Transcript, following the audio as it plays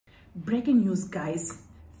Breaking news, guys.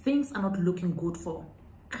 Things are not looking good for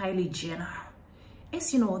Kylie Jenner.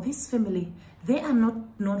 As you know, this family, they are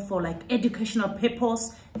not known for like educational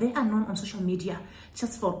purpose. They are known on social media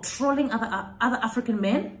just for trolling other African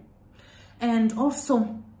men. And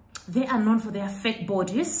also, they are known for their fake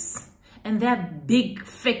bodies and their big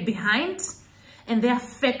fake behind and their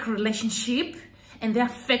fake relationship and their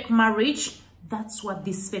fake marriage. That's what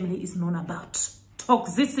this family is known about.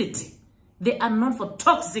 Toxicity. They are known for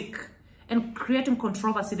toxic and creating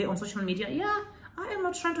controversy there on social media. Yeah, I am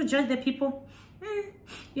not trying to judge the people.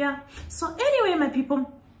 Yeah. So anyway, my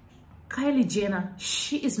people, Kylie Jenner,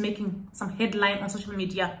 she is making some headline on social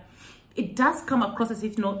media. It does come across as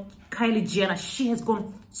if, you know, Kylie Jenner, she has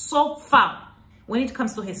gone so far when it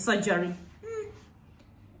comes to her surgery.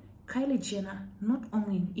 Kylie Jenner, not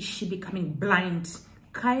only is she becoming blind,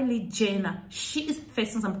 Kylie Jenner, she is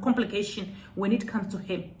facing some complication when it comes to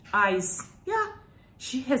her eyes. Yeah,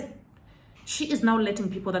 she is now letting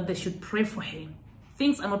people that they should pray for her.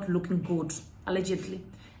 Things are not looking good, allegedly.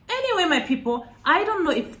 Anyway, my people, I don't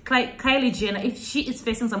know if Kylie Jenner, if she is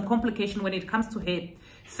facing some complication when it comes to her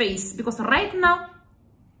face, because right now,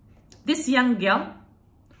 this young girl,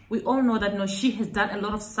 we all know that, you know, she has done a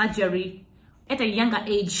lot of surgery at a younger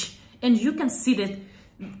age, and you can see that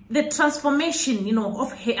the transformation, you know,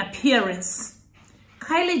 of her appearance.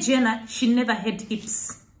 Kylie Jenner, she never had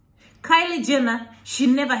hips. Kylie Jenner, she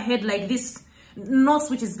never had like this nose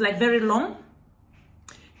which is like very long.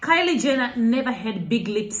 Kylie Jenner never had big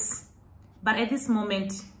lips. But at this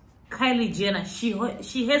moment, Kylie Jenner,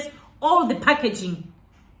 she has all the packaging.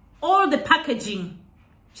 All the packaging.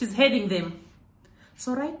 She's having them.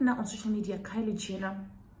 So right now on social media, Kylie Jenner,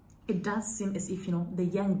 it does seem as if, you know, the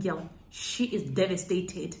young girl, she is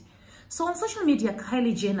devastated. So on social media,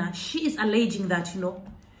 Kylie Jenner, she is alleging that, you know,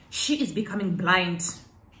 she is becoming blind.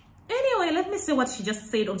 Anyway, let me see what she just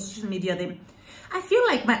said on social media then. I feel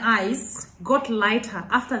like my eyes got lighter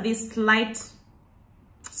after this I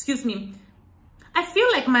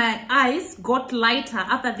feel like my eyes got lighter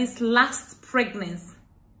after this last pregnancy.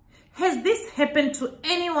 Has this happened to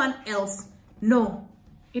anyone else? No,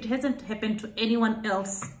 it hasn't happened to anyone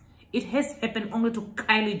else. It has happened only to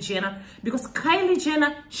Kylie Jenner, because Kylie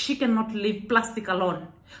Jenner, she cannot leave plastic alone.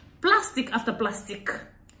 Plastic after plastic.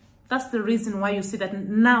 That's the reason why you see that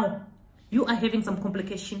now you are having some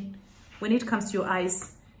complication when it comes to your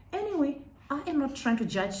eyes. Anyway, I am not trying to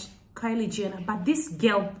judge Kylie Jenner, but this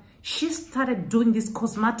girl, she started doing this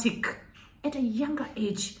cosmetic at a younger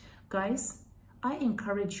age. Guys, I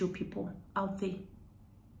encourage you people out there,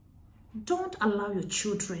 don't allow your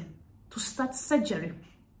children to start surgery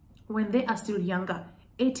when they are still younger.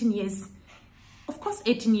 18 years. Of course,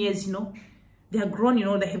 18 years, you know, they are grown, you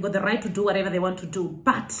know, they have got the right to do whatever they want to do.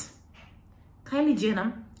 But Kylie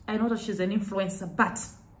Jenner, I know that she's an influencer, but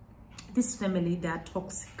this family, they are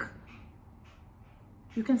toxic.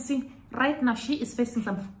 You can see right now she is facing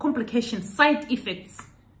some complications, side effects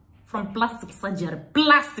from plastic surgery.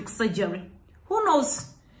 Plastic surgery. Who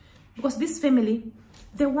knows? Because this family,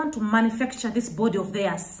 they want to manufacture this body of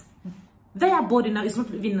theirs. Their body now is not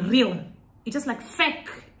even real. It's just like fake.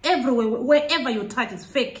 Everywhere, wherever you touch, is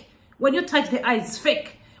fake. When you touch the eyes, it's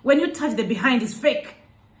fake. When you touch the behind, it's fake.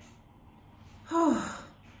 Oh,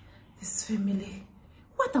 this family.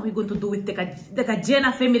 What are we going to do with the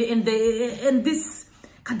Jenner family and these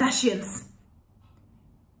Kardashians?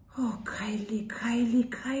 Oh, Kylie.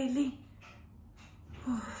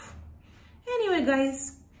 Oh. Anyway,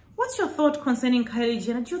 guys, what's your thought concerning Kylie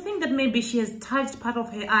Jenner? Do you think that maybe she has touched part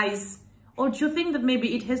of her eyes? Or do you think that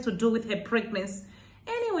maybe it has to do with her pregnancy?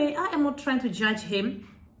 Anyway, I am not trying to judge him.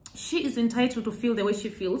 She is entitled to feel the way she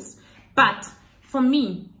feels. But for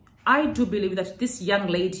me, I do believe that this young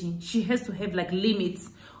lady, she has to have like limits.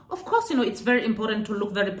 Of course, you know, it's very important to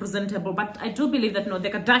look very presentable. But I do believe that, you know, the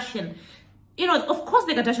Kardashian, you know, of course,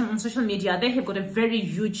 the Kardashian on social media, they have got a very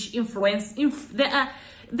huge influence. They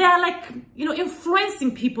are like, you know,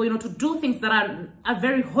 influencing people, you know, to do things that are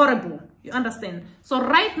very horrible. You understand? So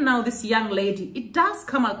right now, this young lady, it does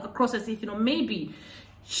come across as if, you know, maybe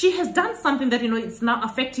she has done something that, you know, it's now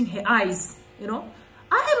affecting her eyes, you know.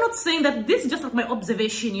 I am not saying that this is just like my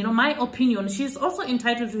observation, you know, my opinion. She's also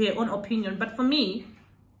entitled to her own opinion. But for me,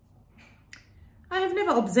 I have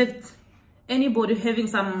never observed anybody having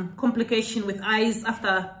some complication with eyes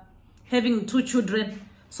after having 2 children.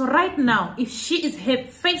 So right now, if she is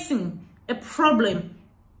facing a problem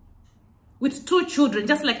with 2 children,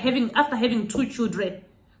 just like after having 2 children,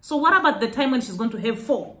 so what about the time when she's going to have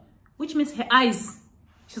 4? Which means her eyes,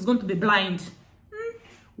 she's going to be blind.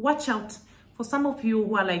 Watch out for some of you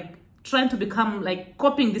who are like trying to become like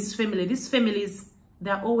copying this family. These families,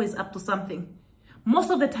 they're always up to something.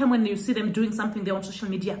 most of the time when you see them doing something there on social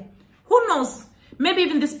media, who knows? Maybe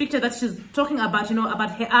even this picture that she's talking about, you know,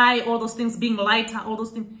 about her eye, all those things being lighter, all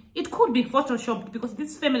those things, it could be photoshopped, because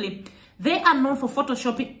this family, they are known for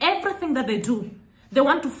photoshopping everything that they do. They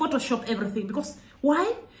want to photoshop everything. Because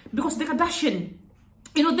why? Because the Kardashian,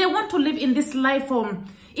 you know, they want to live in this life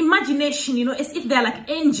imagination, you know, as if they're like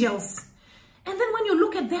angels. And then when you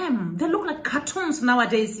look at them, they look like cartoons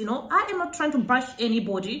nowadays, you know. I am not trying to bash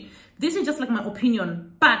anybody. This is just like my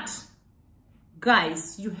opinion. But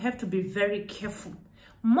guys, you have to be very careful.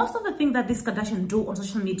 Most of the things that this Kardashian do on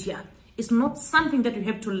social media is not something that you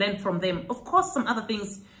have to learn from them. Of course, some other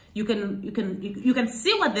things you can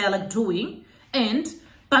see what they're like doing,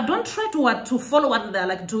 but don't try to follow what they're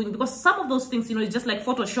like doing, because some of those things, you know, it's just like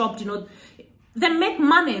photoshopped, you know. They make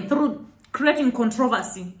money through creating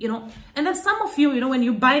controversy, you know. And then some of you, you know, when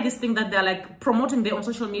you buy this thing that they're like promoting there on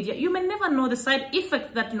social media, you may never know the side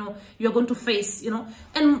effect that, you know, you're going to face, you know.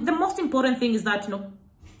 And the most important thing is that, you know,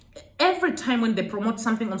 every time when they promote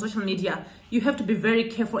something on social media, you have to be very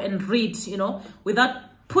careful and read, you know, without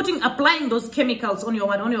applying those chemicals on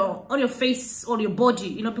your face or your body,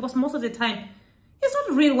 you know, because most of the time it's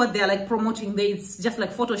not real what they're like promoting there. It's just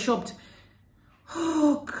like photoshopped.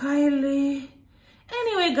 Oh, Kylie.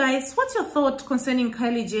 Anyway, guys, what's your thought concerning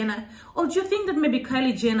Kylie Jenner? Or do you think that maybe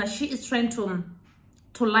Kylie Jenner, she is trying to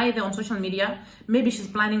lie there on social media? Maybe she's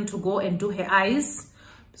planning to go and do her eyes.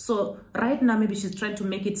 So right now, maybe she's trying to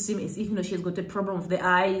make it seem as if, you know, she's got a problem with the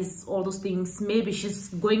eyes, all those things. Maybe she's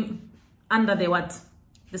going under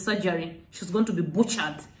the surgery. She's going to be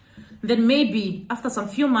butchered. Then maybe after some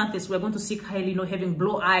few months, we're going to see Kylie, you know, having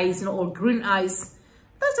blue eyes, you know, or green eyes.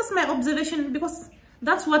 That's just my observation, because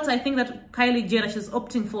that's what I think that Kylie Jenner, she's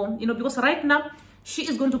opting for, you know, because right now she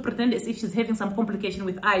is going to pretend as if she's having some complication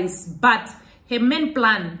with eyes, but her main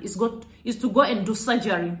plan is to go and do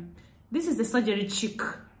surgery. This is the surgery chick,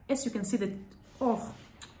 as you can see that. Oh,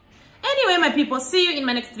 anyway, my people, see you in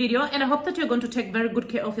my next video, and I hope that you're going to take very good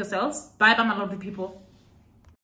care of yourselves. Bye bye, my lovely people.